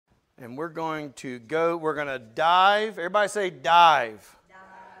And we're going to dive. Everybody say dive.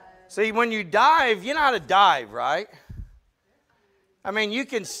 See, when you dive, you know how to dive, right? I mean, you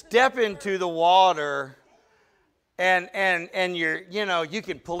can step into the water and you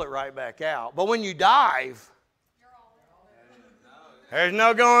can pull it right back out. But when you dive, there's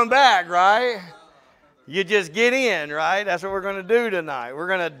no going back, right? You just get in, right? That's what we're going to do tonight. We're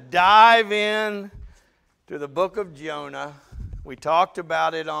going to dive in to the book of Jonah. We talked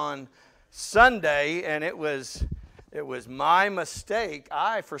about it on Sunday, and it was my mistake.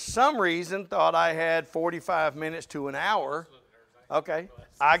 I, for some reason, thought I had 45 minutes to an hour. Okay,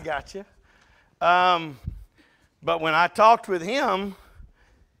 I got you. But when I talked with him,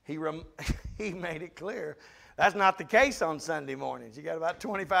 he made it clear that's not the case on Sunday mornings. You got about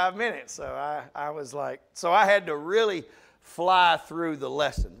 25 minutes. So I was like, so I had to really fly through the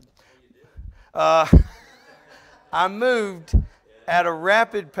lesson. I moved at a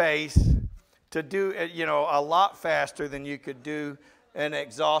rapid pace to do, a lot faster than you could do an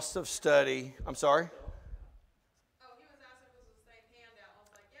exhaustive study. I'm sorry? Oh, he was asking if it was the same handout. I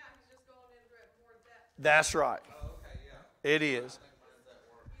was like, yeah, he's just going into it more depth. That's right. Oh, okay, yeah. It is. He's been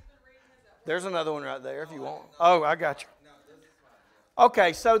reading his at work. There's another one right there if you want. Oh, I got you.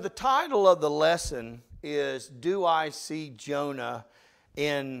 Okay, so the title of the lesson is, Do I See Jonah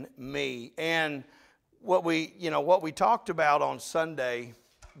in Me? And what we talked about on Sunday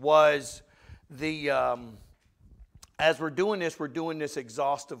was as we're doing this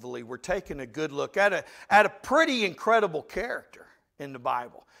exhaustively. We're taking a good look at a pretty incredible character in the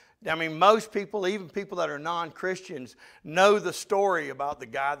Bible. I mean, most people, even people that are non-Christians, know the story about the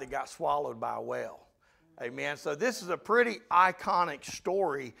guy that got swallowed by a whale. Amen. So this is a pretty iconic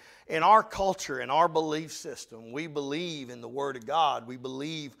story in our culture, in our belief system. We believe in the Word of God. We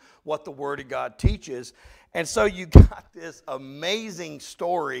believe what the Word of God teaches. And so you got this amazing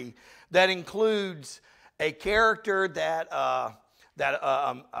story that includes a character that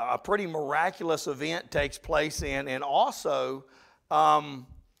a pretty miraculous event takes place in, and also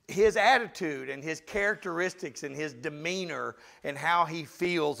his attitude and his characteristics and his demeanor and how he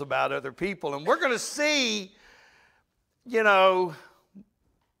feels about other people. And we're going to see, by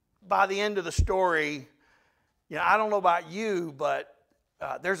the end of the story, I don't know about you, but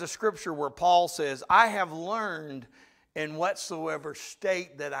there's a scripture where Paul says, I have learned in whatsoever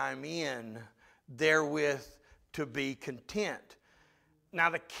state that I'm in, therewith to be content. Now,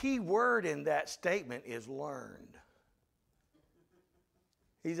 the key word in that statement is learned.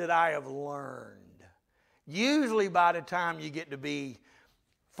 He said, I have learned. Usually by the time you get to be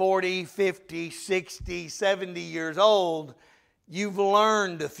 40, 50, 60, 70 years old, you've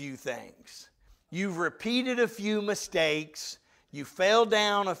learned a few things. You've repeated a few mistakes. You fell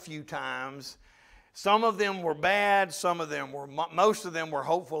down a few times. Some of them were bad. Most of them were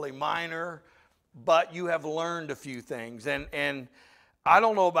hopefully minor. But you have learned a few things. And I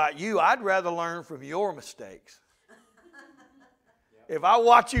don't know about you, I'd rather learn from your mistakes. If I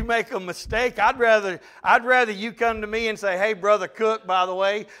watch you make a mistake, I'd rather you come to me and say, hey, Brother Cook, by the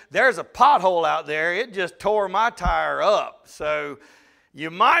way, there's a pothole out there. It just tore my tire up. So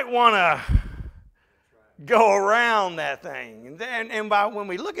you might want to go around that thing. And when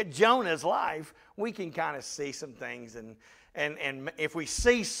we look at Jonah's life, we can kind of see some things. And if we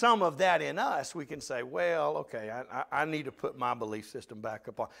see some of that in us, we can say, well, okay, I need to put my belief system back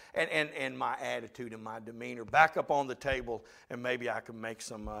up on, and my attitude and my demeanor back up on the table, and maybe I can make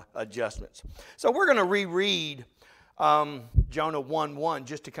some adjustments. So we're going to reread Jonah 1:1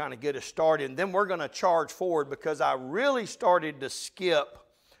 just to kind of get us started, and then we're going to charge forward because I really started to skip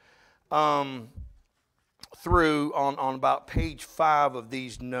through on about page 5 of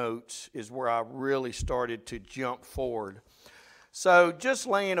these notes is where I really started to jump forward. So just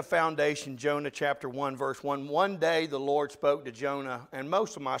laying a foundation, Jonah chapter 1, verse 1. One day the Lord spoke to Jonah, and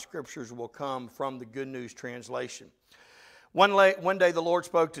most of my scriptures will come from the Good News translation. One day the Lord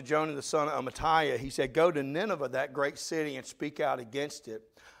spoke to Jonah, the son of Amittai. He said, go to Nineveh, that great city, and speak out against it.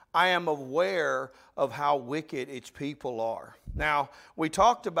 I am aware of how wicked its people are. Now, we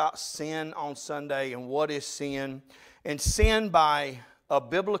talked about sin on Sunday and what is sin. And sin, by a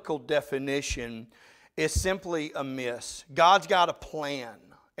biblical definition, is simply a miss. God's got a plan,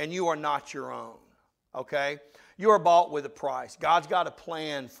 and you are not your own, okay? You are bought with a price. God's got a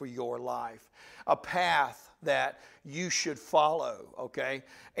plan for your life, a path that you should follow, okay?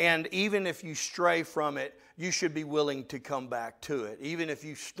 And even if you stray from it, you should be willing to come back to it. Even if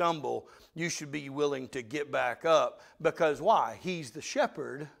you stumble, you should be willing to get back up. Because why? He's the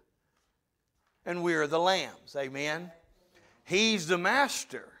shepherd, and we're the lambs, amen? He's the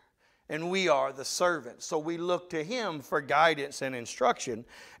master, and we are the servants. So we look to Him for guidance and instruction.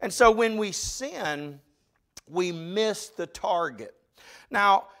 And so when we sin, we miss the target.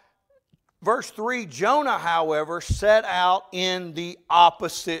 Now, verse 3, Jonah, however, set out in the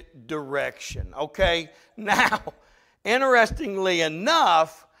opposite direction. Okay? Now, interestingly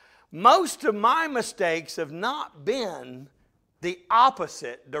enough, most of my mistakes have not been the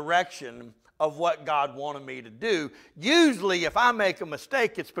opposite direction of what God wanted me to do. Usually, if I make a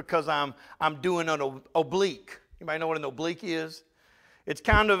mistake, it's because I'm doing an oblique. Anybody know what an oblique is? It's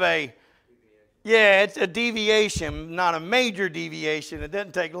kind of it's a deviation, not a major deviation. It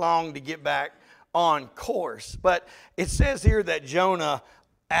doesn't take long to get back on course. But it says here that Jonah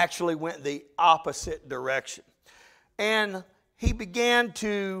actually went the opposite direction. And he began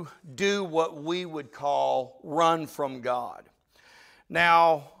to do what we would call run from God.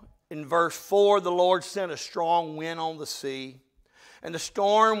 Now, in verse 4, the Lord sent a strong wind on the sea, and the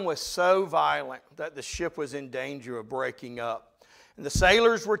storm was so violent that the ship was in danger of breaking up. And the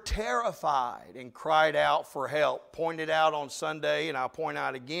sailors were terrified and cried out for help. Pointed out on Sunday, and I'll point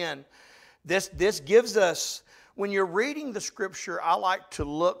out again, this gives us, when you're reading the Scripture, I like to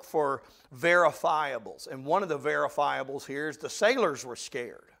look for verifiables. And one of the verifiables here is the sailors were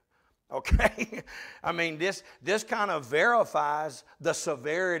scared. Okay? I mean, this kind of verifies the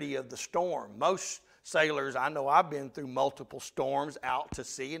severity of the storm. Most sailors, I know I've been through multiple storms out to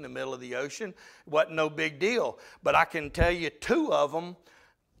sea in the middle of the ocean. Wasn't no big deal. But I can tell you 2 of them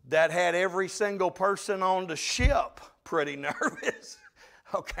that had every single person on the ship pretty nervous.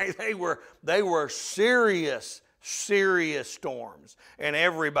 Okay? They were serious storms. And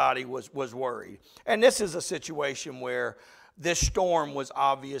everybody was worried. And this is a situation where this storm was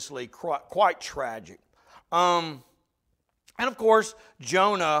obviously quite tragic. And of course,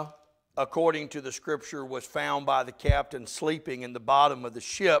 Jonah, according to the Scripture, was found by the captain sleeping in the bottom of the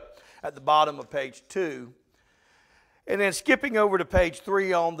ship at the bottom of page 2. And then skipping over to page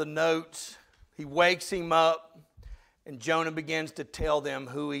 3 on the notes, he wakes him up, and Jonah begins to tell them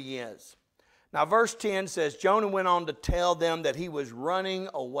who he is. Now, verse 10 says, Jonah went on to tell them that he was running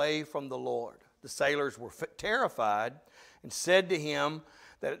away from the Lord. The sailors were terrified and said to him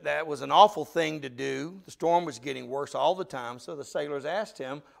that that was an awful thing to do. The storm was getting worse all the time, so the sailors asked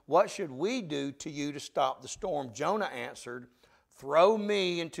him, what should we do to you to stop the storm? Jonah answered, throw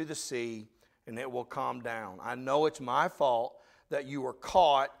me into the sea, and it will calm down. I know it's my fault that you were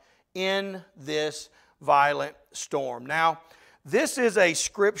caught in this violent storm. Now, this is a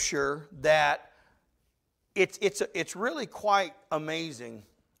scripture that it's really quite amazing.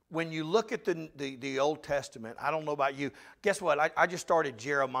 When you look at the Old Testament, I don't know about you. Guess what? I just started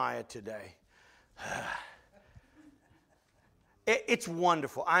Jeremiah today. It's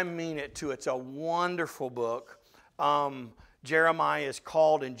wonderful. I mean it too. It's a wonderful book. Jeremiah is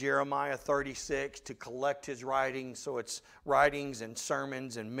called in Jeremiah 36 to collect his writings. So it's writings and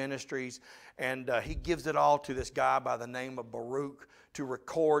sermons and ministries. And he gives it all to this guy by the name of Baruch to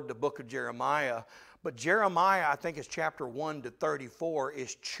record the book of Jeremiah. But Jeremiah, I think it's chapter 1 to 34,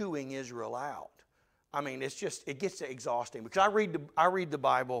 is chewing Israel out. I mean, it gets exhausting. Because I read the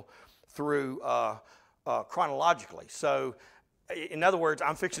Bible through chronologically. So, in other words,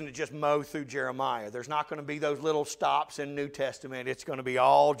 I'm fixing to just mow through Jeremiah. There's not going to be those little stops in New Testament. It's going to be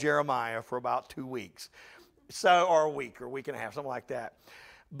all Jeremiah for about 2 weeks. So, or a week and a half, something like that.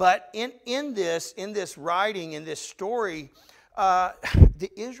 But in this writing, in this story, the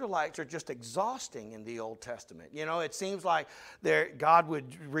Israelites are just exhausting in the Old Testament. You know, it seems like God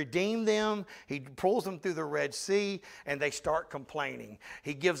would redeem them. He pulls them through the Red Sea, and they start complaining.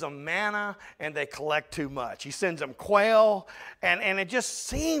 He gives them manna, and they collect too much. He sends them quail, and it just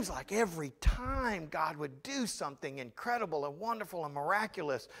seems like every time God would do something incredible and wonderful and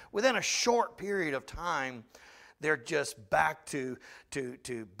miraculous, within a short period of time, they're just back to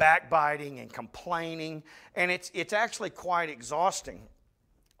backbiting and complaining, and it's actually quite exhausting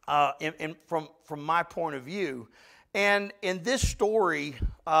from my point of view. And in this story,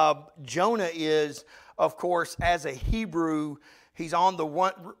 Jonah is, of course, as a Hebrew, he's on the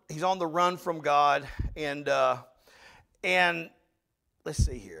run from God, and let's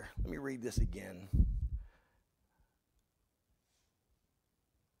see here. Let me read this again.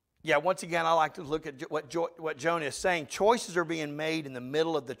 Yeah, once again, I like to look at what Jonah is saying. Choices are being made in the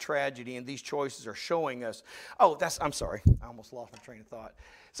middle of the tragedy, and these choices are showing us. I'm sorry. I almost lost my train of thought.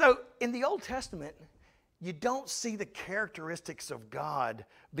 So, in the Old Testament, you don't see the characteristics of God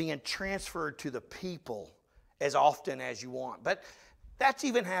being transferred to the people as often as you want. But that's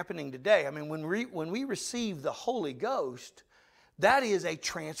even happening today. I mean, when we receive the Holy Ghost, that is a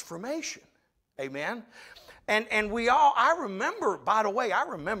transformation. Amen? And we all, I remember, by the way, I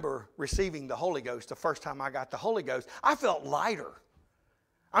remember receiving the Holy Ghost the first time I got the Holy Ghost. I felt lighter.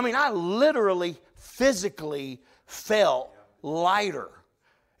 I mean, I literally, physically felt lighter.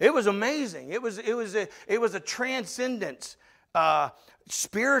 It was amazing. It was a transcendence,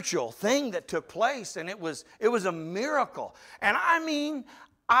 spiritual thing that took place, and it was a miracle. And I mean,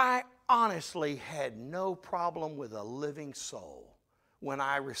 I honestly had no problem with a living soul when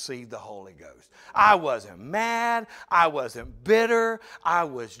I received the Holy Ghost. I wasn't mad. I wasn't bitter. I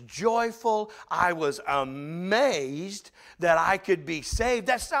was joyful. I was amazed that I could be saved,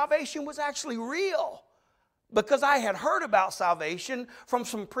 that salvation was actually real, because I had heard about salvation from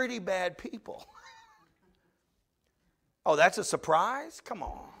some pretty bad people. Oh, that's a surprise? Come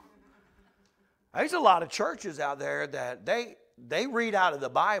on. There's a lot of churches out there that they read out of the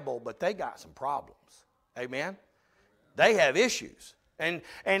Bible, but they got some problems. Amen? They have issues. And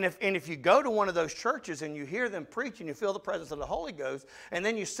if you go to one of those churches and you hear them preach and you feel the presence of the Holy Ghost, and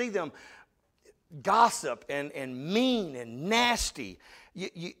then you see them gossip and mean and nasty,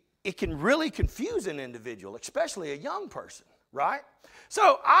 it can really confuse an individual, especially a young person, right?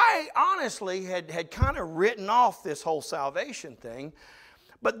 So I honestly had kind of written off this whole salvation thing.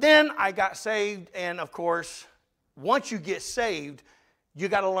 But then I got saved, and of course, once you get saved, you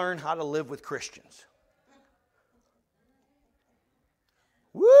got to learn how to live with Christians.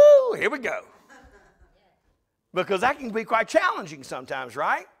 Woo, here we go. Because that can be quite challenging sometimes,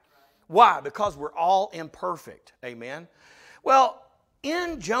 right? Why? Because we're all imperfect. Amen. Well,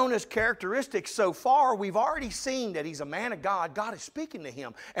 in Jonah's characteristics so far, we've already seen that he's a man of God. God is speaking to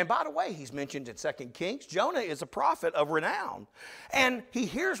him. And by the way, he's mentioned in 2 Kings, Jonah is a prophet of renown. And he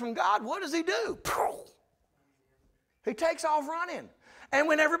hears from God. What does he do? He takes off running. And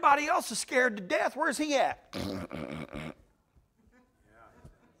when everybody else is scared to death, where's he at?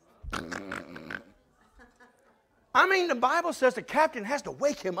 I mean, the Bible says the captain has to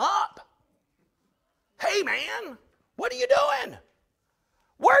wake him up. Hey, man, what are you doing?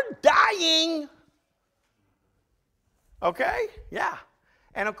 We're dying. Okay? Yeah.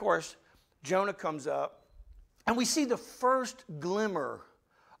 And of course, Jonah comes up, and we see the first glimmer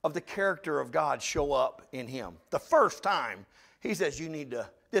of the character of God show up in him. The first time he says,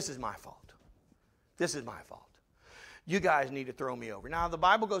 this is my fault. This is my fault. You guys need to throw me over. Now, the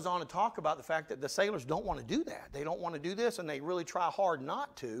Bible goes on to talk about the fact that the sailors don't want to do that. They don't want to do this, and they really try hard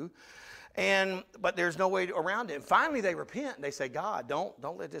not to. But there's no way around it. And finally, they repent, and they say, God,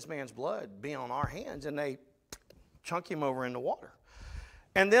 don't let this man's blood be on our hands. And they chunk him over in the water.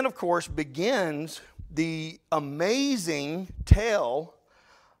 And then, of course, begins the amazing tale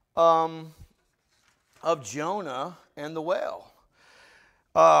of Jonah and the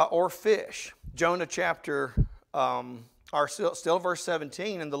or fish. Jonah chapter still verse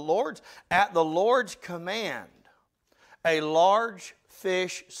 17, and at the Lord's command, a large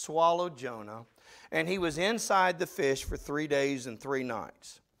fish swallowed Jonah, and he was inside the fish for 3 days and 3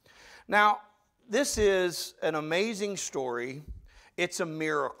 nights. Now, this is an amazing story. It's a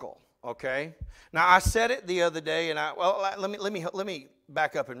miracle, okay? Now, I said it the other day, and let me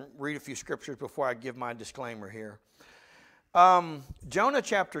back up and read a few scriptures before I give my disclaimer here. Jonah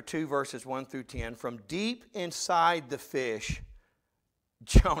chapter 2, verses 1 through 10. From deep inside the fish,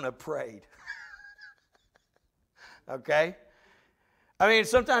 Jonah prayed. Okay? I mean,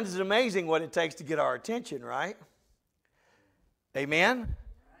 sometimes it's amazing what it takes to get our attention, right? Amen?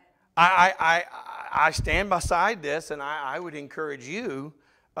 I stand beside this, and I would encourage you,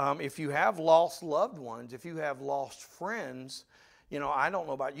 if you have lost loved ones, if you have lost friends, you know, I don't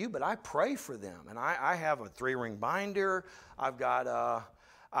know about you, but I pray for them. And I have a 3-ring binder. I got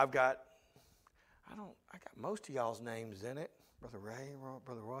most of y'all's names in it. Brother Ray,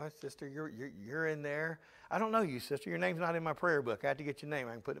 Brother Roy, sister, you're in there. I don't know you, sister. Your name's not in my prayer book. I have to get your name.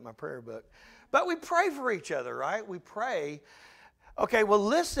 I can put it in my prayer book. But we pray for each other, right? We pray. Okay, well,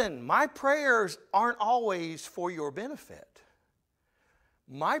 listen, my prayers aren't always for your benefit.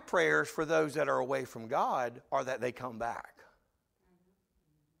 My prayers for those that are away from God are that they come back.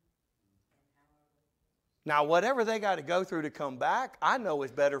 Now, whatever they got to go through to come back, I know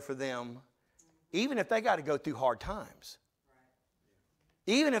is better for them, even if they got to go through hard times.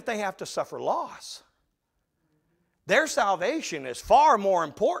 Even if they have to suffer loss. Their salvation is far more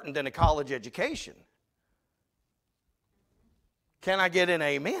important than a college education. Can I get an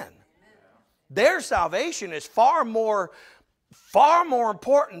amen? Amen. Their salvation is far more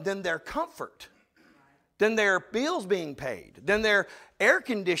important than their comfort, than their bills being paid, than their air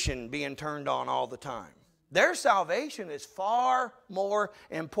condition being turned on all the time. Their salvation is far more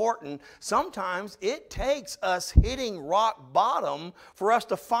important. Sometimes it takes us hitting rock bottom for us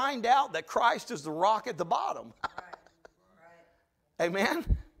to find out that Christ is the rock at the bottom. Right. Amen?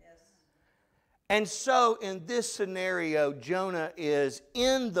 Yes. And so in this scenario, Jonah is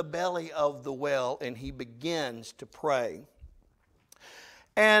in the belly of the well and he begins to pray.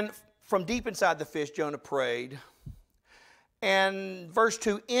 And from deep inside the fish, Jonah prayed. And verse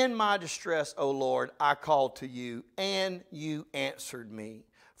 2, in my distress, O Lord, I called to you, and you answered me.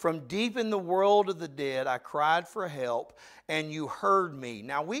 From deep in the world of the dead, I cried for help, and you heard me.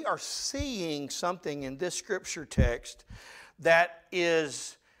 Now, we are seeing something in this scripture text that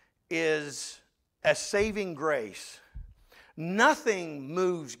is a saving grace. Nothing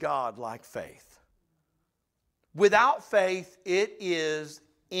moves God like faith. Without faith, it is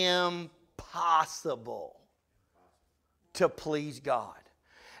impossible to please God.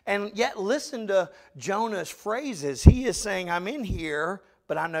 And yet listen to Jonah's phrases. He is saying, I'm in here,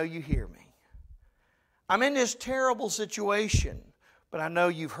 but I know you hear me. I'm in this terrible situation, but I know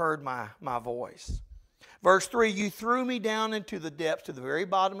you've heard my voice. Verse 3, you threw me down into the depths, to the very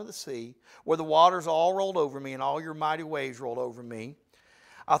bottom of the sea, where the waters all rolled over me and all your mighty waves rolled over me.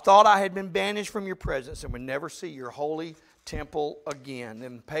 I thought I had been banished from your presence and would never see your holy temple again.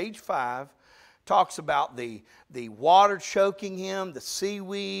 And page 5 talks about the water choking him, the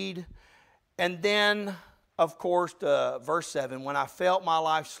seaweed. And then, of course, verse 7, when I felt my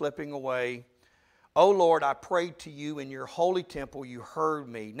life slipping away, O Lord, I prayed to you in your holy temple, you heard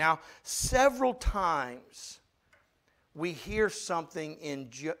me. Now, several times we hear something in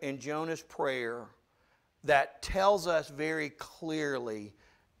Jonah's prayer that tells us very clearly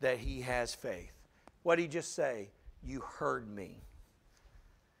that he has faith. What did he just say? You heard me.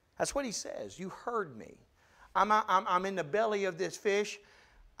 That's what he says. You heard me. I'm in the belly of this fish.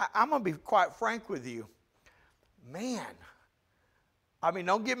 I'm going to be quite frank with you. Man, I mean,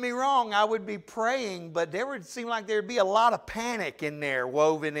 don't get me wrong. I would be praying, but there would seem like there'd be a lot of panic in there,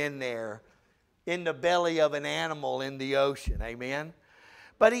 woven in there, in the belly of an animal in the ocean. Amen?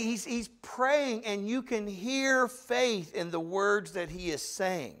 But he's praying, and you can hear faith in the words that he is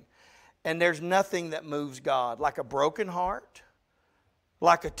saying. And there's nothing that moves God like a broken heart,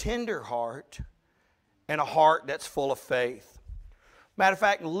 like a tender heart, and a heart that's full of faith. Matter of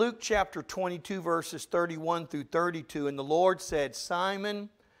fact, in Luke chapter 22, verses 31 through 32, and the Lord said, Simon,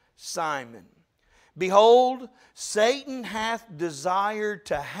 Simon, behold, Satan hath desired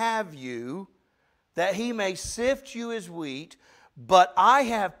to have you, that he may sift you as wheat, but I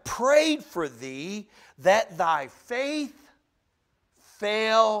have prayed for thee, that thy faith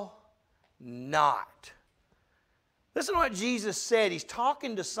fail not. Listen to what Jesus said. He's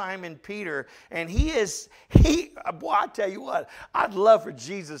talking to Simon Peter, and boy, I tell you what, I'd love for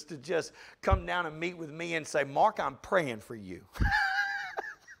Jesus to just come down and meet with me and say, Mark, I'm praying for you.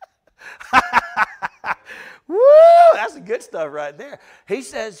 Woo, that's the good stuff right there. He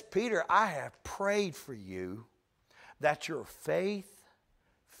says, Peter, I have prayed for you that your faith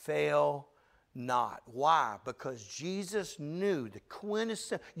fail not. Why? Because Jesus knew the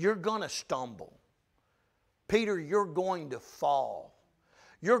quintessence, you're going to stumble. Peter, you're going to fall.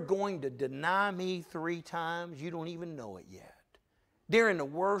 You're going to deny me 3 times. You don't even know it yet. During the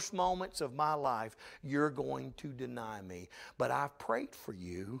worst moments of my life, you're going to deny me. But I've prayed for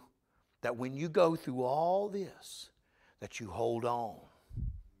you that when you go through all this, that you hold on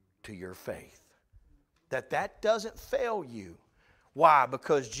to your faith. That doesn't fail you. Why?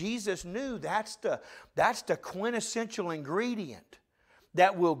 Because Jesus knew that's the quintessential ingredient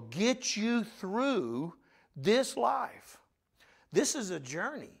that will get you through this life. This is a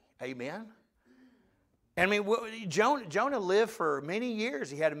journey. Amen. I mean, Jonah lived for many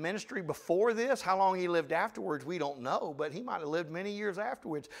years. He had a ministry before this. How long he lived afterwards, we don't know, but he might have lived many years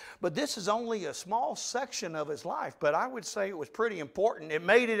afterwards. But this is only a small section of his life, but I would say it was pretty important. It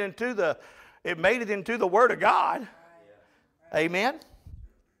made it into the Word of God. Amen.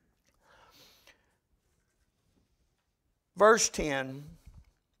 Verse 10.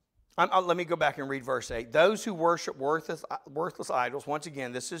 Let me go back and read verse 8. Those who worship worthless idols, once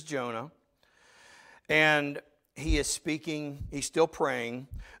again, this is Jonah. And he is speaking, he's still praying.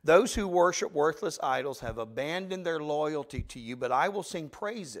 Those who worship worthless idols have abandoned their loyalty to you, but I will sing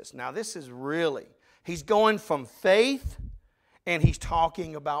praises. Now this is really, he's going from faith and he's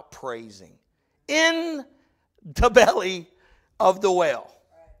talking about praising. In the belly of the well.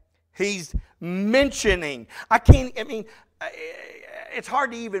 He's mentioning, it's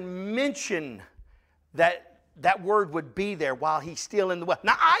hard to even mention that word would be there while he's still in the well.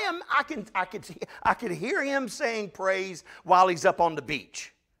 Now I could hear him saying praise while he's up on the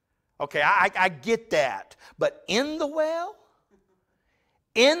beach. Okay, I get that. But in the well,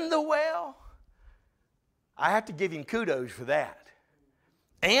 I have to give him kudos for that.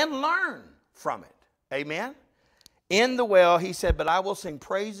 And learn from it. Amen? In the well, he said, but I will sing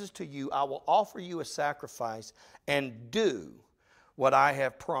praises to you. I will offer you a sacrifice and do what I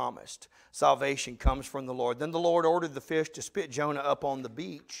have promised. Salvation comes from the Lord. Then the Lord ordered the fish to spit Jonah up on the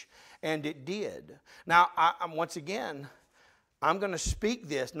beach, and it did. Now, once again, I'm going to speak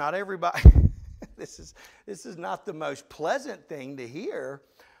this. Not everybody, this is not the most pleasant thing to hear,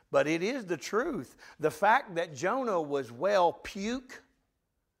 but it is the truth. The fact that Jonah was well puke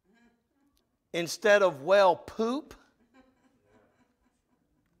instead of well poop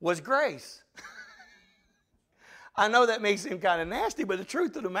was grace. I know that makes him kind of nasty, but the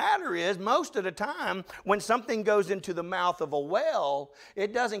truth of the matter is, most of the time, when something goes into the mouth of a well,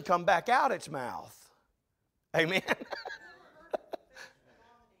 it doesn't come back out its mouth. Amen?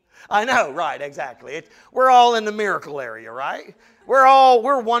 I know, right, exactly. We're all in the miracle area, right?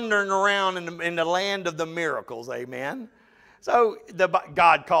 We're wandering around in the land of the miracles, amen? So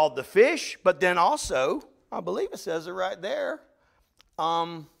God called the fish, but then also, I believe it says it right there,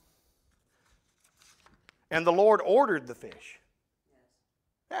 and the Lord ordered the fish.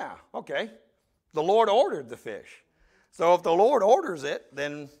 Yeah, okay. The Lord ordered the fish. So if the Lord orders it,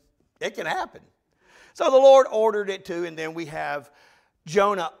 then it can happen. So the Lord ordered it too, and then we have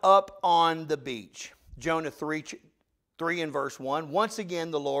Jonah up on the beach. Jonah 3 in verse 1. Once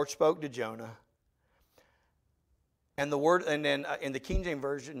again the Lord spoke to Jonah. And then in the King James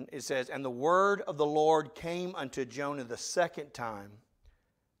Version it says, and the word of the Lord came unto Jonah the second time.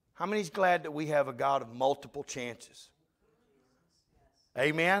 How many's glad that we have a God of multiple chances?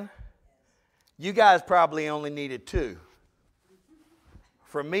 Amen? You guys probably only needed 2.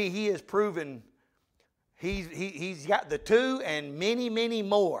 For me, he has proven he's got the 2 and many, many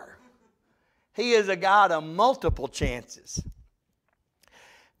more. He is a God of multiple chances.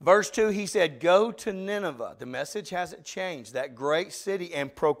 Verse 2, he said, go to Nineveh. The message hasn't changed. That great city,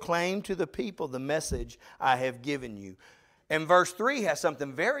 and proclaim to the people the message I have given you. And verse 3 has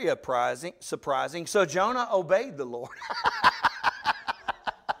something very surprising. So Jonah obeyed the Lord.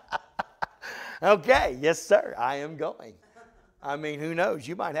 Okay, yes, sir, I am going. I mean, who knows?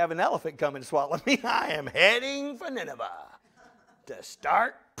 You might have an elephant come and swallow me. I am heading for Nineveh to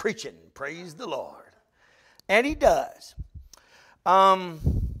start preaching. Praise the Lord. And he does.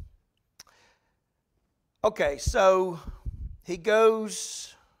 Okay, so he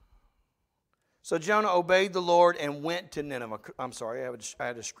goes. So Jonah obeyed the Lord and went to Nineveh. I'm sorry, I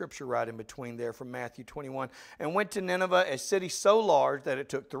had a scripture right in between there from Matthew 21. And went to Nineveh, a city so large that it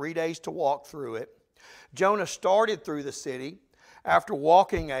took 3 days to walk through it. Jonah started through the city. After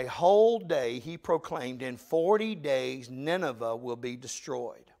walking a whole day, he proclaimed, in 40 days Nineveh will be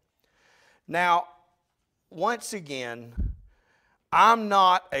destroyed. Now, once again, I'm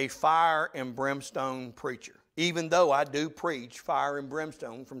not a fire and brimstone preacher, even though I do preach fire and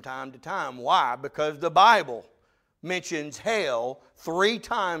brimstone from time to time. Why? Because the Bible mentions hell 3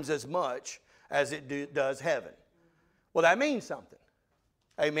 times as much as it does heaven. Well, that means something.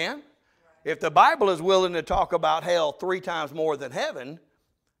 Amen? If the Bible is willing to talk about hell 3 times more than heaven,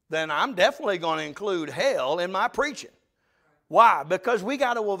 then I'm definitely going to include hell in my preaching. Why? Because we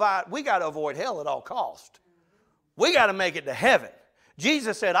got to avoid hell at all costs. We got to make it to heaven.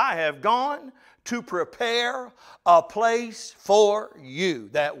 Jesus said, I have gone to prepare a place for you,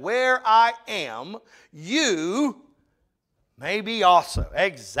 that where I am, you may be also.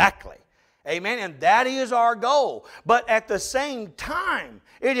 Exactly. Amen. And that is our goal. But at the same time,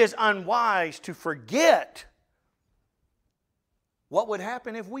 it is unwise to forget what would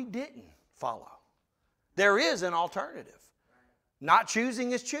happen if we didn't follow. There is an alternative. Not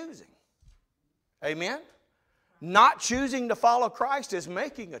choosing is choosing. Amen. Not choosing to follow Christ is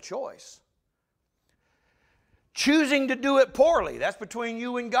making a choice. Choosing to do it poorly, that's between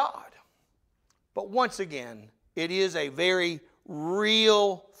you and God. But once again, it is a very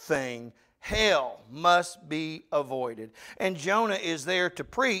real thing. Hell must be avoided. And Jonah is there to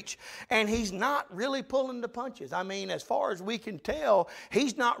preach, and he's not really pulling the punches. I mean, as far as we can tell,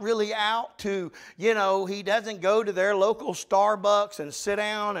 he's not really out to, he doesn't go to their local Starbucks and sit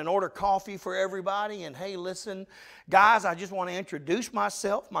down and order coffee for everybody. And hey, listen, guys, I just want to introduce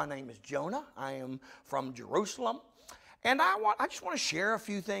myself. My name is Jonah. I am from Jerusalem. And I just want to share a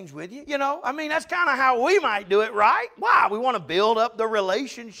few things with you. That's kind of how we might do it, right? Why? We want to build up the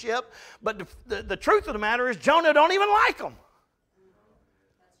relationship. But the truth of the matter is Jonah don't even like them.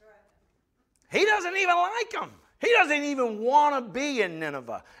 That's right. He doesn't even like them. He doesn't even want to be in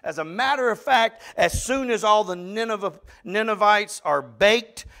Nineveh. As a matter of fact, as soon as all the Ninevites are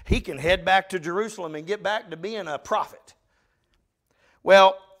baked, he can head back to Jerusalem and get back to being a prophet.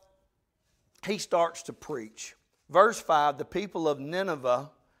 Well, he starts to preach. Verse 5, the people of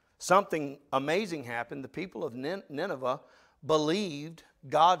Nineveh, something amazing happened. The people of Nineveh believed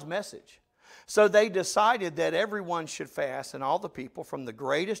God's message. So they decided that everyone should fast, and all the people, from the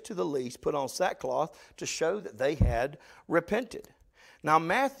greatest to the least, put on sackcloth to show that they had repented. Now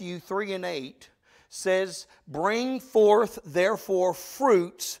Matthew 3:8 says, bring forth therefore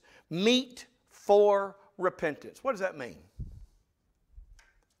fruits, meet for repentance. What does that mean?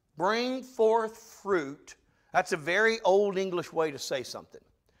 Bring forth fruit. That's a very old English way to say something.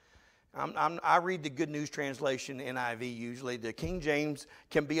 I read the Good News Translation, NIV usually. The King James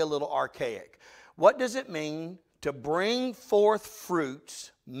can be a little archaic. What does it mean to bring forth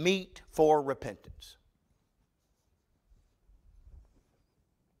fruits, meet for repentance?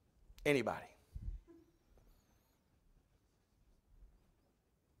 Anybody?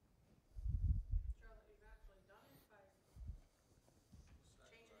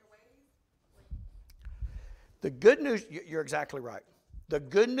 The good news, you're exactly right. The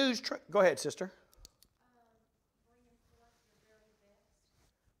good news, go ahead, sister. Bringing forth your very best,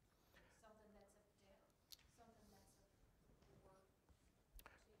 something that's of depth, something that's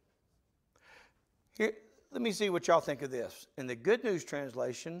of Here, let me see what y'all think of this. In the Good News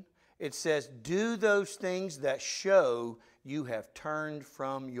Translation, it says, do those things that show you have turned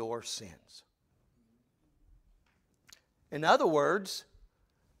from your sins. In other words,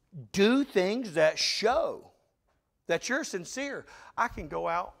 do things that show that you're sincere. I can go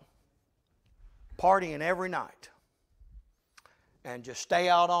out partying every night and just stay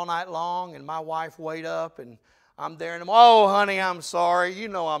out all night long, and my wife wait up and I'm there and oh honey, I'm sorry. You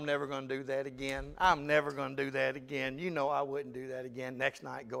know I'm never going to do that again. I'm never going to do that again. You know I wouldn't do that again. Next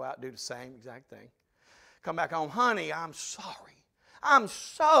night go out and do the same exact thing. Come back home, honey, I'm sorry. I'm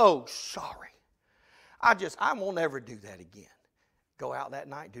so sorry. I won't ever do that again. Go out that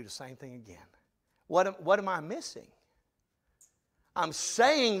night, do the same thing again. What am I missing? I'm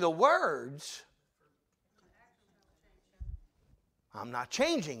saying the words. I'm not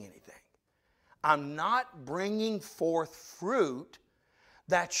changing anything. I'm not bringing forth fruit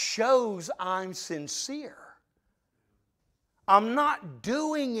that shows I'm sincere. I'm not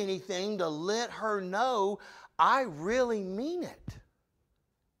doing anything to let her know I really mean it.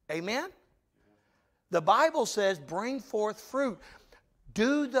 Amen? The Bible says bring forth fruit.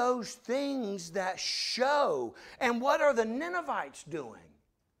 Do those things that show. And what are the Ninevites doing?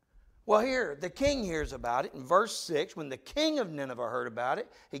 Well, here, the king hears about it in verse 6. When the king of Nineveh heard about it,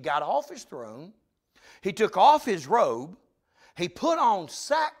 he got off his throne. He took off his robe. He put on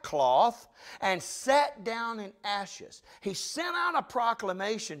sackcloth and sat down in ashes. He sent out a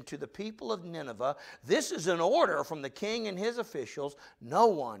proclamation to the people of Nineveh. This is an order from the king and his officials. No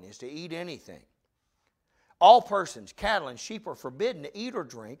one is to eat anything. All persons, cattle and sheep are forbidden to eat or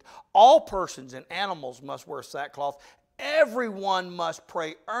drink. All persons and animals must wear sackcloth. Everyone must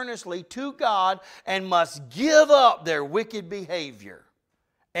pray earnestly to God and must give up their wicked behavior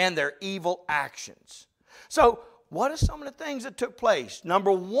and their evil actions. So, what are some of the things that took place?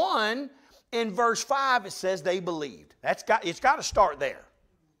 Number one, in verse 5, it says they believed. It's got to start there.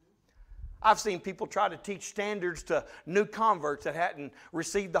 I've seen people try to teach standards to new converts that hadn't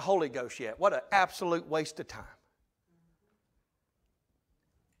received the Holy Ghost yet. What an absolute waste of time.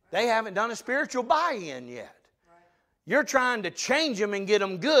 They haven't done a spiritual buy-in yet. You're trying to change them and get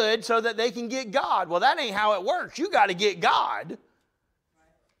them good so that they can get God. Well, that ain't how it works. You got to get God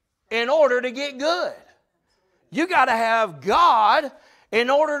in order to get good. You got to have God in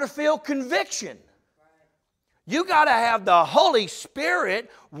order to feel conviction. You got to have the Holy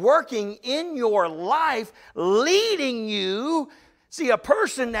Spirit working in your life, leading you. See, a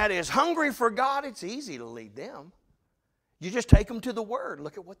person that is hungry for God, it's easy to lead them. You just take them to the Word.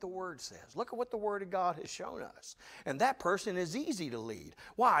 Look at what the Word says. Look at what the Word of God has shown us. And that person is easy to lead.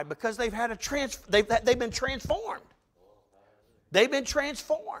 Why? Because they've had they've been transformed. They've been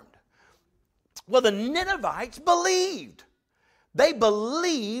transformed. Well, the Ninevites believed. They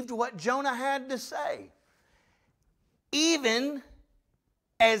believed what Jonah had to say. Even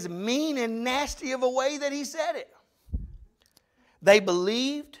as mean and nasty of a way that he said it. They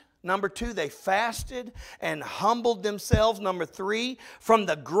believed. Number 2, they fasted and humbled themselves. Number 3, from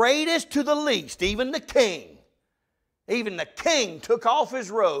the greatest to the least, even the king. Even the king took off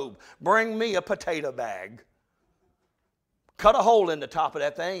his robe. Bring me a potato bag. Cut a hole in the top of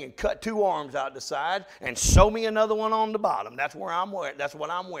that thing and cut 2 arms out the side and sew me another one on the bottom. That's what I'm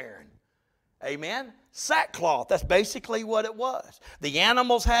wearing. Amen? Sackcloth, that's basically what it was. The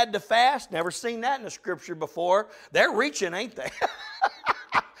animals had to fast. Never seen that in the scripture before. They're reaching, ain't they?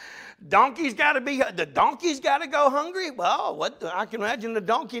 The donkey's got to go hungry. Well, I can imagine the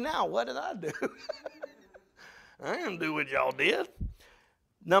donkey now. What did I do? I didn't do what y'all did.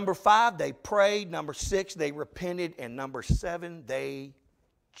 Number 5, they prayed. Number 6, they repented. And number 7, they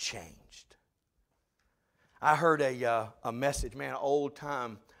changed. I heard a message, man, an old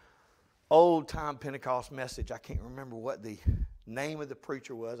time Pentecost message. I can't remember what the name of the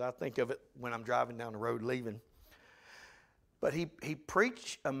preacher was. I think of it when I'm driving down the road leaving. But he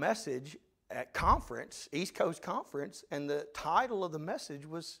preached a message at conference, East Coast Conference, and the title of the message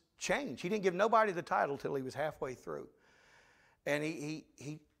was Change. He didn't give nobody the title till he was halfway through. And it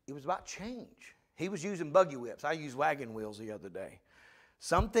was about change. He was using buggy whips. I used wagon wheels the other day.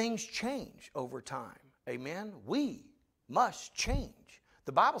 Some things change over time. Amen? We must change.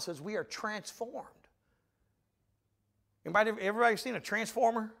 The Bible says we are transformed. Everybody seen a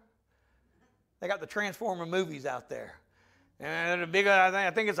Transformer? They got the Transformer movies out there. And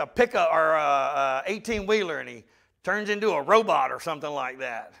I think it's a pickup or a 18-wheeler, and he turns into a robot or something like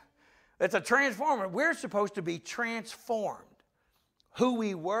that. It's a Transformer. We're supposed to be transformed. Who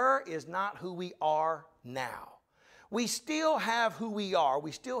we were is not who we are now. We still have who we are.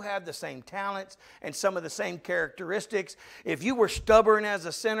 We still have the same talents and some of the same characteristics. If you were stubborn as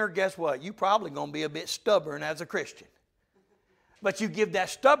a sinner, guess what? You're probably going to be a bit stubborn as a Christian. But you give that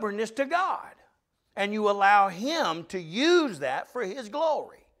stubbornness to God, and you allow Him to use that for His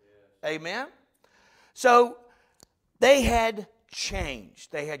glory. Yes. Amen? So they had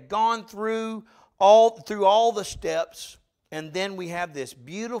changed. They had gone through all the steps. And then we have this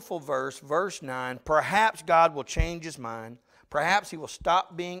beautiful verse, verse 9. Perhaps God will change His mind. Perhaps He will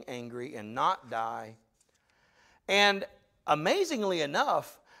stop being angry and not die. And amazingly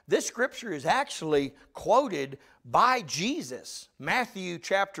enough, this scripture is actually quoted by Jesus. Matthew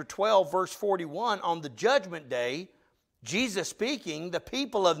chapter 12, verse 41. On the judgment day, Jesus speaking, the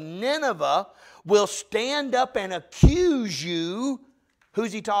people of Nineveh will stand up and accuse you.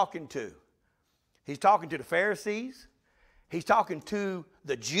 Who's He talking to? He's talking to the Pharisees. He's talking to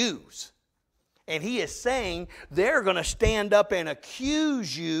the Jews. And He is saying they're going to stand up and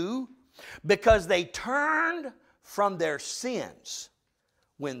accuse you because they turned from their sins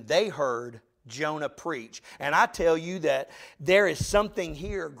when they heard Jonah preach. And I tell you that there is something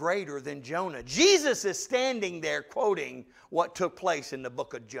here greater than Jonah. Jesus is standing there quoting what took place in the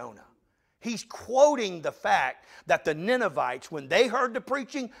book of Jonah. He's quoting the fact that the Ninevites, when they heard the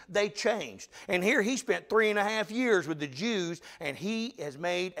preaching, they changed. And here he spent 3.5 years with the Jews, and he has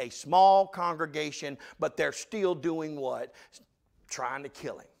made a small congregation, but they're still doing what? Trying to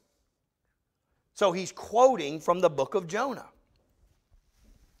kill him. So he's quoting from the book of Jonah.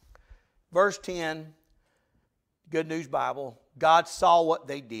 Verse 10, Good News Bible, God saw what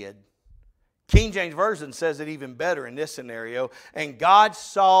they did. King James Version says it even better in this scenario. And God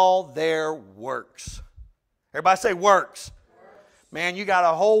saw their works. Everybody say works. Man, you got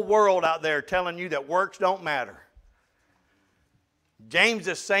a whole world out there telling you that works don't matter. James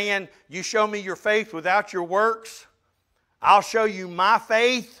is saying, you show me your faith without your works, I'll show you my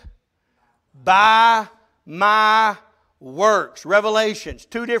faith by my works. Revelations,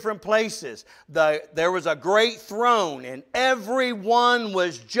 2 different places. There was a great throne, and everyone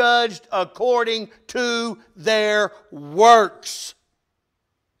was judged according to their works.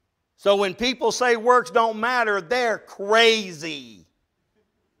 So when people say works don't matter, they're crazy.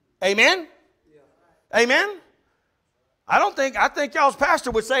 Amen? Yeah. Amen? I think y'all's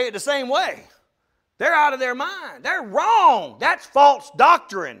pastor would say it the same way. They're out of their mind. They're wrong. That's false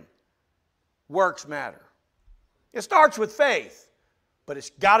doctrine. Works matter. It starts with faith, but it's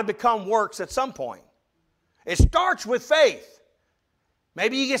got to become works at some point. It starts with faith.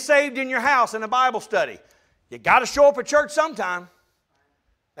 Maybe you get saved in your house in a Bible study. You got to show up at church sometime.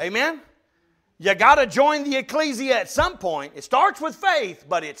 Amen? You got to join the ecclesia at some point. It starts with faith,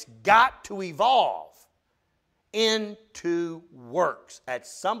 but it's got to evolve into works. At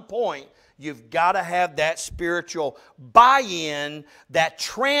some point, you've got to have that spiritual buy-in that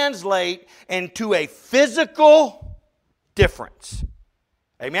translate into a physical difference.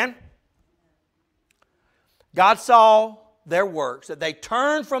 Amen? God saw their works, that they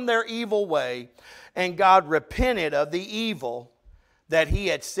turned from their evil way, and God repented of the evil that He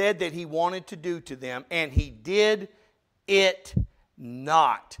had said that He wanted to do to them, and He did it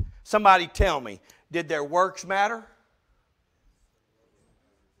not. Somebody tell me, did their works matter?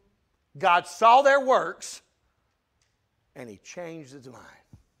 God saw their works, and He changed His mind.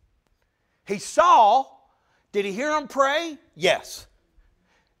 He saw, did He hear them pray? Yes.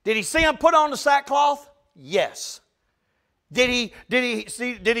 Did he see them put on the sackcloth? Yes. Did he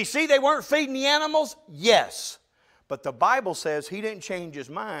see they weren't feeding the animals? Yes. But the Bible says he didn't change his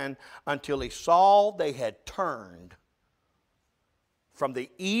mind until he saw they had turned from the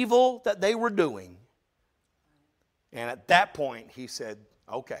evil that they were doing. And at that point he said,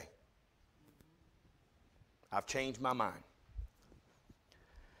 okay, I've changed my mind.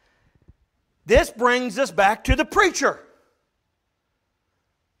 This brings us back to the preacher.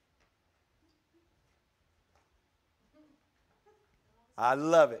 I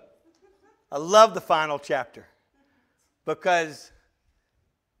love it. I love the final chapter because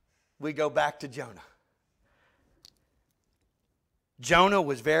we go back to Jonah. Jonah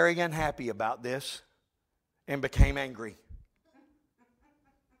was very unhappy about this and became angry.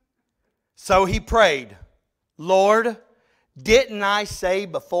 So he prayed, Lord, didn't I say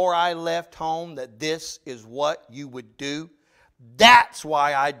before I left home that this is what you would do? That's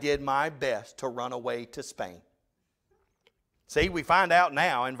why I did my best to run away to Spain. See, we find out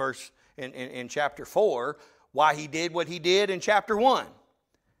now in chapter 4 why he did what he did in chapter 1.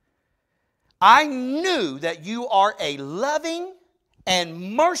 I knew that you are a loving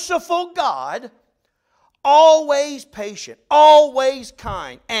and merciful God, always patient, always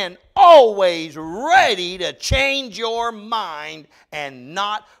kind, and always ready to change your mind and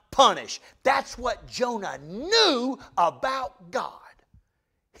not punish. That's what Jonah knew about God.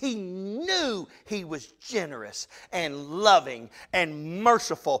 He knew he was generous and loving and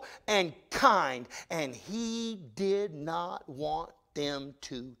merciful and kind, and he did not want them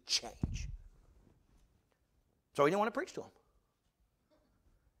to change. So he didn't want to preach to them.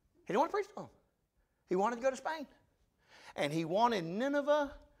 He didn't want to preach to them. He wanted to go to Spain. And he wanted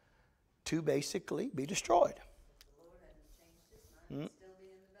Nineveh to basically be destroyed. The Lord hadn't changed his mind. He'd still be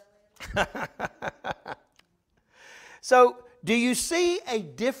in the belly. So, do you see a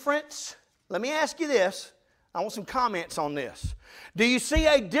difference? Let me ask you this. I want some comments on this. Do you see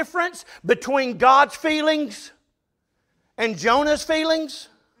a difference between God's feelings and Jonah's feelings?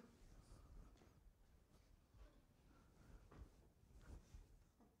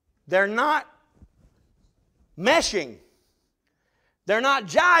 They're not meshing. They're not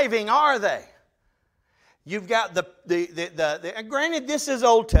jiving, are they? You've got and granted this is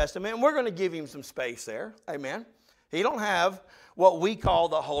Old Testament, and we're going to give him some space there. Amen. He don't have what we call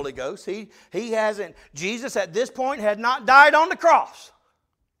the Holy Ghost. He hasn't. Jesus at this point had not died on the cross.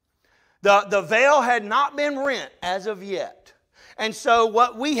 The veil had not been rent as of yet. And so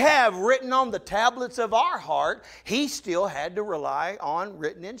what we have written on the tablets of our heart, he still had to rely on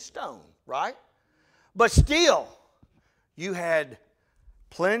written in stone, right? But still, you had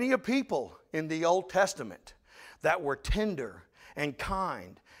plenty of people in the Old Testament that were tender and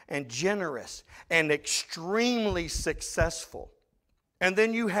kind and generous and extremely successful. And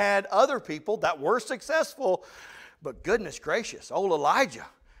then you had other people that were successful, but goodness gracious, old Elijah,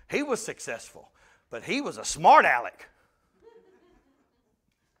 he was successful, but he was a smart aleck.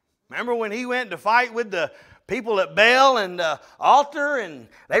 Remember when he went to fight with the people at Baal and the altar, and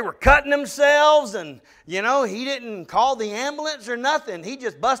they were cutting themselves, and he didn't call the ambulance or nothing. He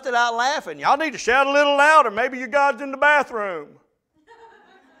just busted out laughing. Y'all need to shout a little louder. Maybe your God's in the bathroom.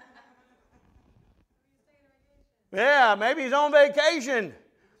 Yeah, maybe he's on vacation.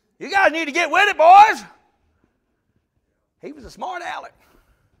 You guys need to get with it, boys. He was a smart aleck.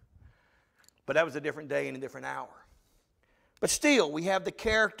 But that was a different day and a different hour. But still, we have the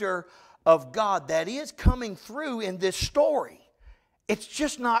character of God that is coming through in this story. It's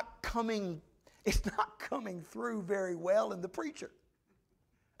just not coming through very well in the preacher.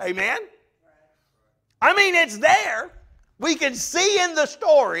 Amen? I mean, it's there. We can see in the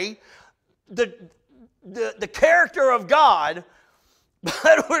story the character of God,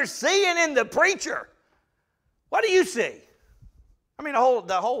 but we're seeing in the preacher. What do you see? I mean,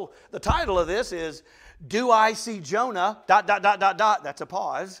 the title of this is, Do I See Jonah, ... That's a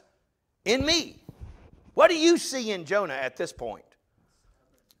pause, in me. What do you see in Jonah at this point?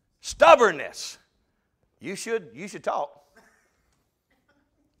 Stubbornness. You should talk.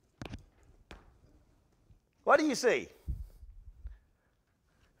 What do you see?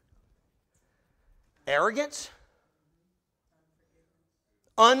 Arrogance?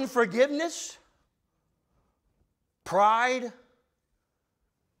 Unforgiveness? Pride?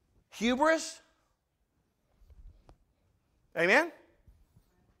 Hubris? Amen?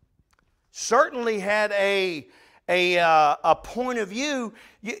 Certainly had a a point of view,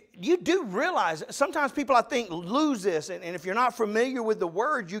 you do realize, sometimes people I think lose this, and if you're not familiar with the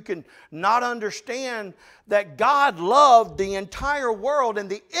word, you can not understand that God loved the entire world, and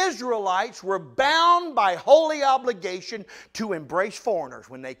the Israelites were bound by holy obligation to embrace foreigners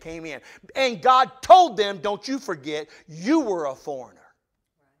when they came in. And God told them, don't you forget, you were a foreigner.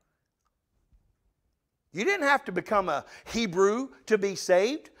 You didn't have to become a Hebrew to be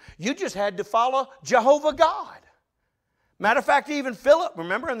saved. You just had to follow Jehovah God. Matter of fact, even Philip,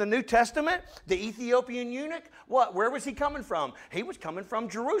 remember in the New Testament, the Ethiopian eunuch, where was he coming from? He was coming from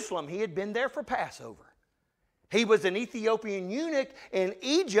Jerusalem. He had been there for Passover. He was an Ethiopian eunuch in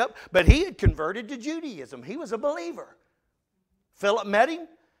Egypt, but he had converted to Judaism. He was a believer. Philip met him,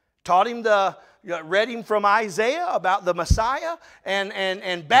 taught him read him from Isaiah about the Messiah,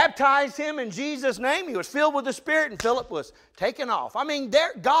 and baptized him in Jesus' name. He was filled with the Spirit, and Philip was taken off. I mean,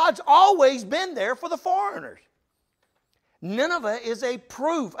 God's always been there for the foreigners. Nineveh is a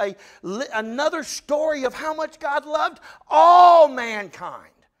proof, another story of how much God loved all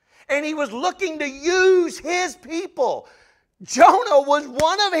mankind. And he was looking to use his people. Jonah was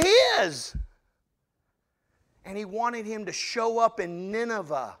one of his. And he wanted him to show up in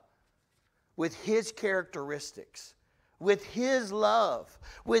Nineveh with his characteristics, with his love,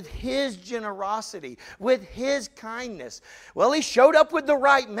 with his generosity, with his kindness. Well, he showed up with the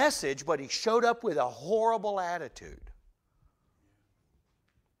right message, but he showed up with a horrible attitude.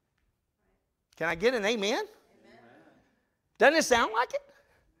 Can I get an amen? Amen. Doesn't it sound like it?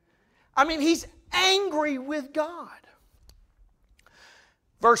 I mean, he's angry with God.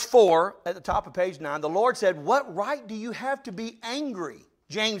 Verse 4 at the top of page 9, the Lord said, what right do you have to be angry?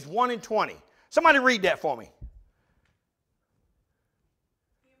 James 1:20. Somebody read that for me.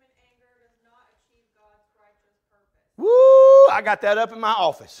 Human anger does not achieve God's righteous purpose. Woo! I got that up in my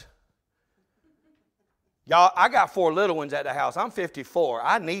office. Y'all, I got 4 little ones at the house. I'm 54.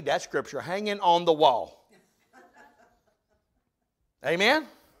 I need that scripture hanging on the wall. Amen?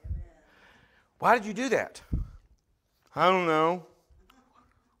 Why did you do that? I don't know.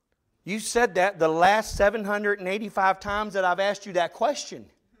 You said that the last 785 times that I've asked you that question.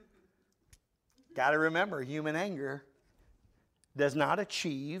 Got to remember, human anger does not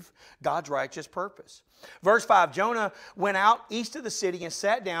achieve God's righteous purpose. Verse 5, Jonah went out east of the city and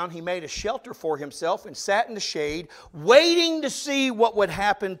sat down. He made a shelter for himself and sat in the shade, waiting to see what would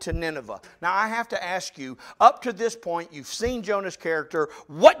happen to Nineveh. Now, I have to ask you, up to this point, you've seen Jonah's character.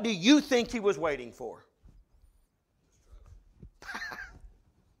 What do you think he was waiting for?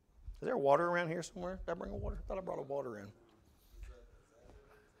 Is there water around here somewhere? Did I bring a water? I thought I brought a water in.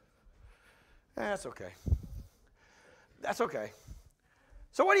 That's okay. That's okay.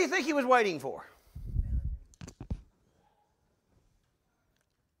 So what do you think he was waiting for?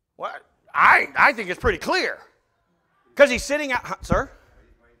 Well, I think it's pretty clear. Because he's sitting out, sir?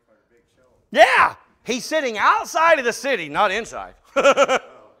 Yeah, he's sitting outside of the city, not inside.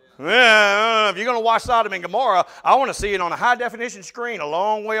 Yeah, if you're going to watch Sodom and Gomorrah, I want to see it on a high-definition screen a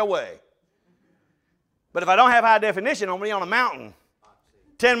long way away. But if I don't have high definition, I'm going to be on a mountain,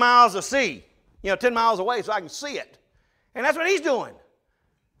 10 miles of sea, 10 miles away so I can see it. And that's what he's doing.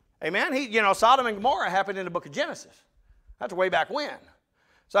 Amen? Sodom and Gomorrah happened in the book of Genesis. That's way back when.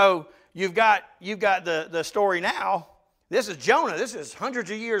 So you've got the story now. This is Jonah. This is hundreds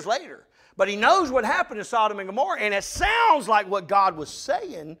of years later. But he knows what happened in Sodom and Gomorrah, and it sounds like what God was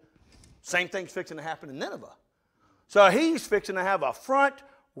saying, same thing's fixing to happen in Nineveh. So he's fixing to have a front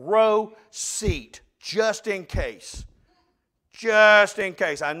row seat just in case. Just in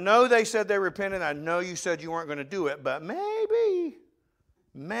case. I know they said they repented. I know you said you weren't going to do it, but maybe.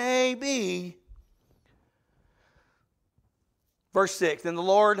 Verse 6, then the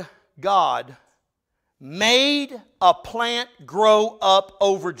Lord God made a plant grow up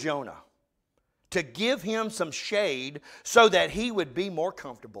over Jonah to give him some shade so that he would be more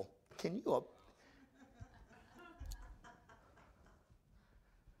comfortable. Can you?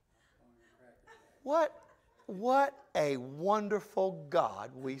 What a wonderful God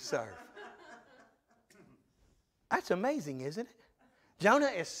we serve. That's amazing, isn't it? Jonah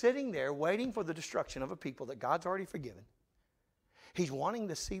is sitting there waiting for the destruction of a people that God's already forgiven. He's wanting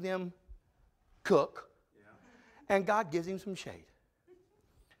to see them cook, and God gives him some shade.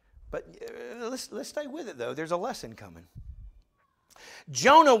 But let's stay with it, though. There's a lesson coming.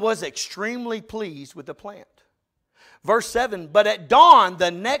 Jonah was extremely pleased with the plant. Verse 7, but at dawn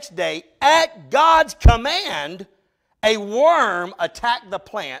the next day, at God's command, a worm attacked the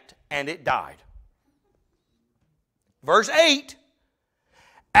plant and it died. Verse 8,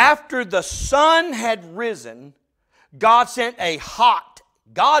 after the sun had risen, God sent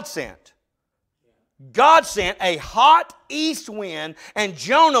God sent a hot east wind, and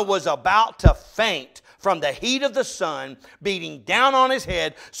Jonah was about to faint from the heat of the sun beating down on his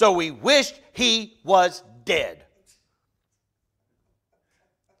head, so he wished he was dead.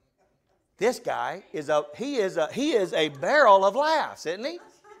 This guy is a barrel of laughs, isn't he?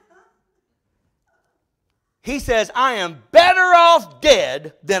 He says, I am better off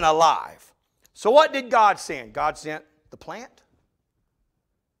dead than alive. So what did God send? God sent the plant.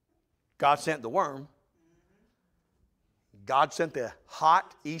 God sent the worm. God sent the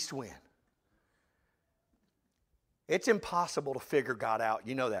hot east wind. It's impossible to figure God out.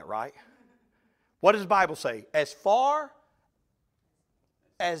 You know that, right? What does the Bible say? As far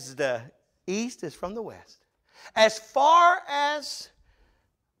as the east is from the west, as far as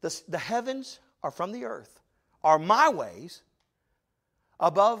the heavens are from the earth, are my ways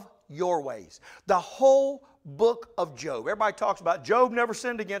above your ways. The whole book of Job. Everybody talks about Job never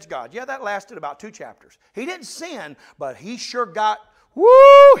sinned against God. Yeah, that lasted about 2 chapters. He didn't sin, but he sure got,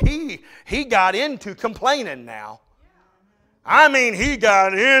 he got into complaining now. I mean, he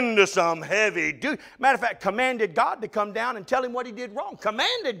got into some heavy duty. Matter of fact, commanded God to come down and tell him what he did wrong.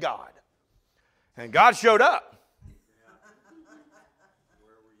 Commanded God. And God showed up.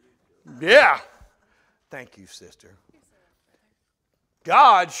 Yeah. Thank you, sister.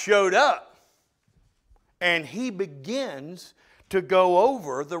 God showed up. And he begins to go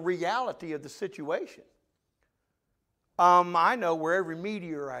over the reality of the situation. I know where every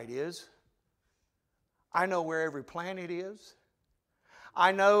meteorite is. I know where every planet is.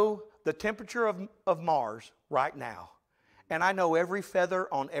 I know the temperature of Mars right now. And I know every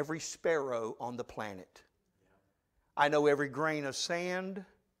feather on every sparrow on the planet. I know every grain of sand.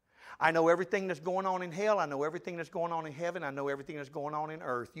 I know everything that's going on in hell. I know everything that's going on in heaven. I know everything that's going on in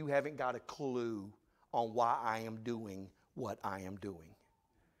earth. You haven't got a clue on why I am doing what I am doing.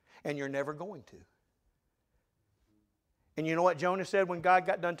 And you're never going to. And you know what Jonah said when God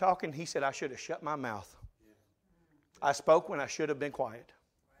got done talking? He said, I should have shut my mouth. I spoke when I should have been quiet.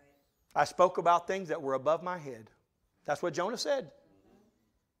 I spoke about things that were above my head. That's what Jonah said.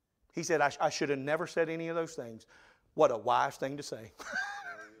 He said, I should have never said any of those things. What a wise thing to say.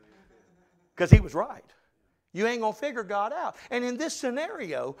 Because he was right. You ain't going to figure God out. And in this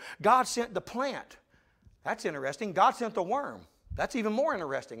scenario, God sent the plant. That's interesting. God sent the worm. That's even more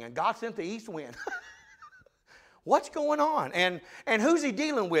interesting. And God sent the east wind. What's going on? And who's he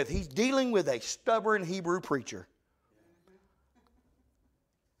dealing with? He's dealing with a stubborn Hebrew preacher.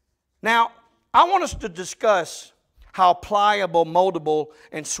 Now, I want us to discuss how pliable, moldable,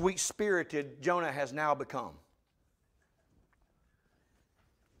 and sweet-spirited Jonah has now become.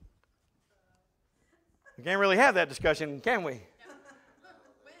 We can't really have that discussion, can we?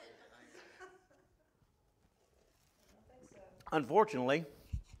 Unfortunately,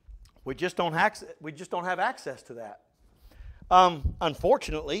 we just don't have access to that.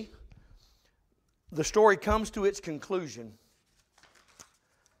 Unfortunately, the story comes to its conclusion.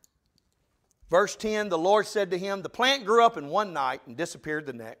 Verse 10, the Lord said to him, the plant grew up in one night and disappeared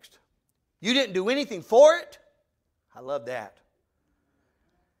the next. You didn't do anything for it? I love that.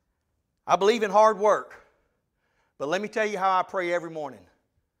 I believe in hard work. But let me tell you how I pray every morning.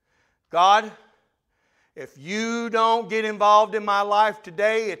 God, if you don't get involved in my life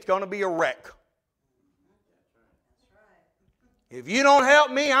today, it's going to be a wreck. If you don't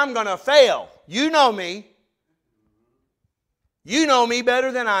help me, I'm going to fail. You know me. You know me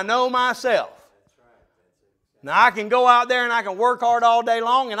better than I know myself. Now, I can go out there and I can work hard all day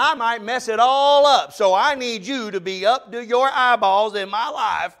long and I might mess it all up. So I need you to be up to your eyeballs in my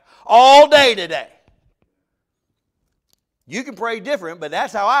life all day today. You can pray different, but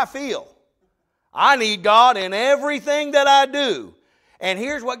that's how I feel. I need God in everything that I do. And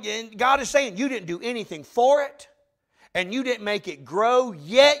here's what God is saying. You didn't do anything for it, and you didn't make it grow,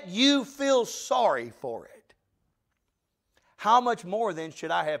 yet you feel sorry for it. How much more then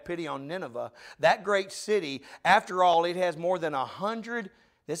should I have pity on Nineveh, that great city? After all, it has more than 100,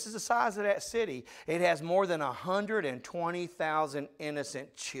 this is the size of that city, it has more than 120,000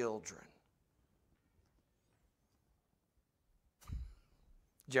 innocent children.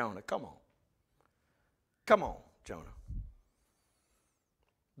 Jonah, come on. Come on, Jonah.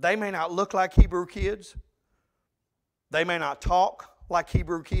 They may not look like Hebrew kids. They may not talk like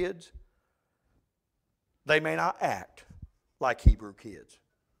Hebrew kids. They may not act like Hebrew kids.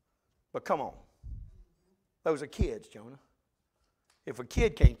 But come on. Those are kids, Jonah. If a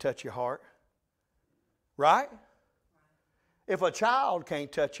kid can't touch your heart, right? If a child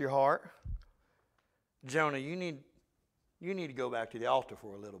can't touch your heart, Jonah, you need to go back to the altar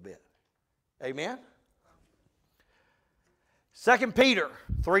for a little bit. Amen? 2 Peter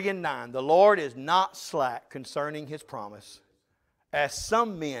 3:9. The Lord is not slack concerning His promise, as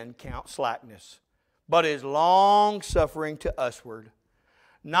some men count slackness, but is long-suffering to usward,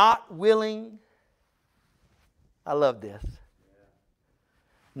 not willing, I love this,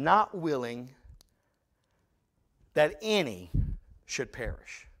 not willing that any should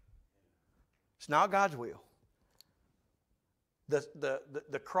perish. It's not God's will.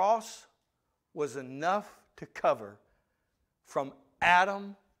 The cross was enough to cover from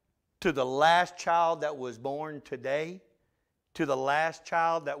Adam to the last child that was born today, to the last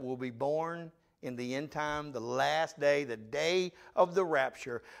child that will be born in the end time, the last day, the day of the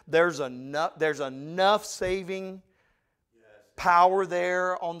rapture. There's enough saving power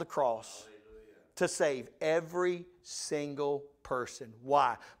there on the cross to save every single person.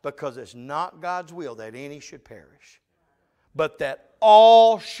 Why? Because it's not God's will that any should perish, but that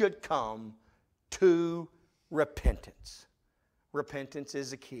all should come to repentance. Repentance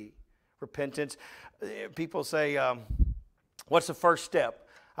is the key. Repentance, people say, what's the first step?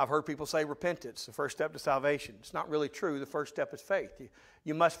 I've heard people say repentance, the first step to salvation. It's not really true. The first step is faith.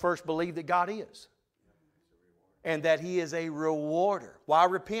 You must first believe that God is, and that He is a rewarder. Why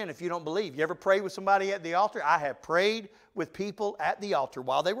repent if you don't believe? You ever prayed with somebody at the altar? I have prayed with people at the altar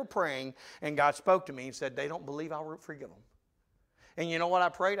while they were praying, and God spoke to me and said, they don't believe I'll forgive them. And you know what I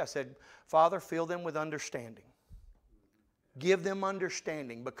prayed? I said, Father, fill them with understanding. Give them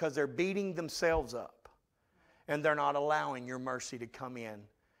understanding, because they're beating themselves up, and they're not allowing your mercy to come in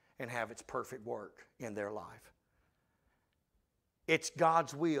and have its perfect work in their life. It's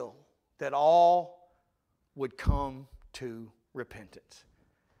God's will that all would come to repentance.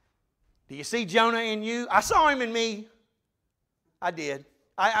 Do you see Jonah in you? I saw him in me. I did.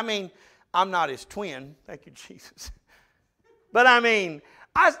 I mean, I'm not his twin. Thank you, Jesus. But I mean,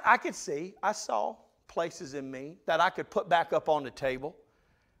 I could see, I saw places in me that I could put back up on the table.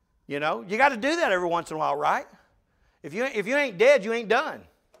 You know, you got to do that every once in a while, right? If you ain't dead, you ain't done.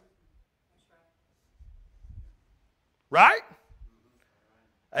 Right?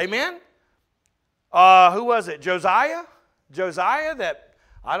 Amen? Who was it? Josiah? Josiah, that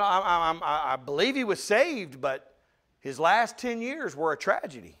I believe he was saved, but his last 10 years were a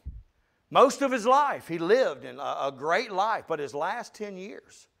tragedy. Most of his life, he lived in a great life, but his last 10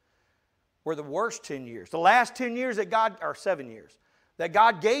 years were the worst 10 years. The last 10 years that God, or 7 years, that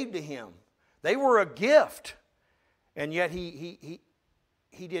God gave to him, they were a gift. And yet he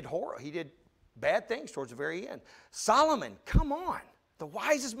did horror. He did bad things towards the very end. Solomon, come on, the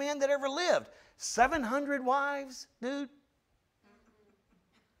wisest man that ever lived. 700 wives, dude.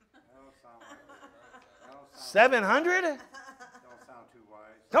 700? Don't sound too wise.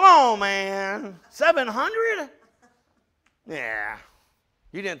 Come on, man. 700? Yeah.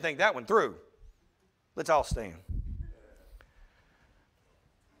 You didn't think that one through. Let's all stand.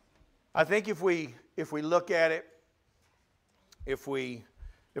 I think if we look at it, if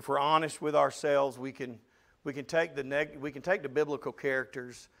we're honest with ourselves, we can take the biblical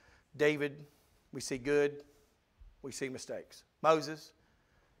characters. David, we see good, we see mistakes. Moses,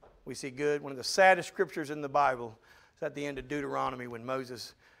 we see good. One of the saddest scriptures in the Bible is at the end of Deuteronomy, when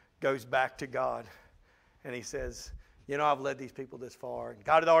Moses goes back to God and he says, you know, I've led these people this far. And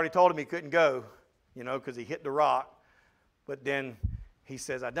God had already told him he couldn't go, you know, because he hit the rock. But then he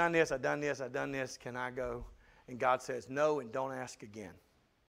says, I've done this, can I go? And God says, no, and don't ask again.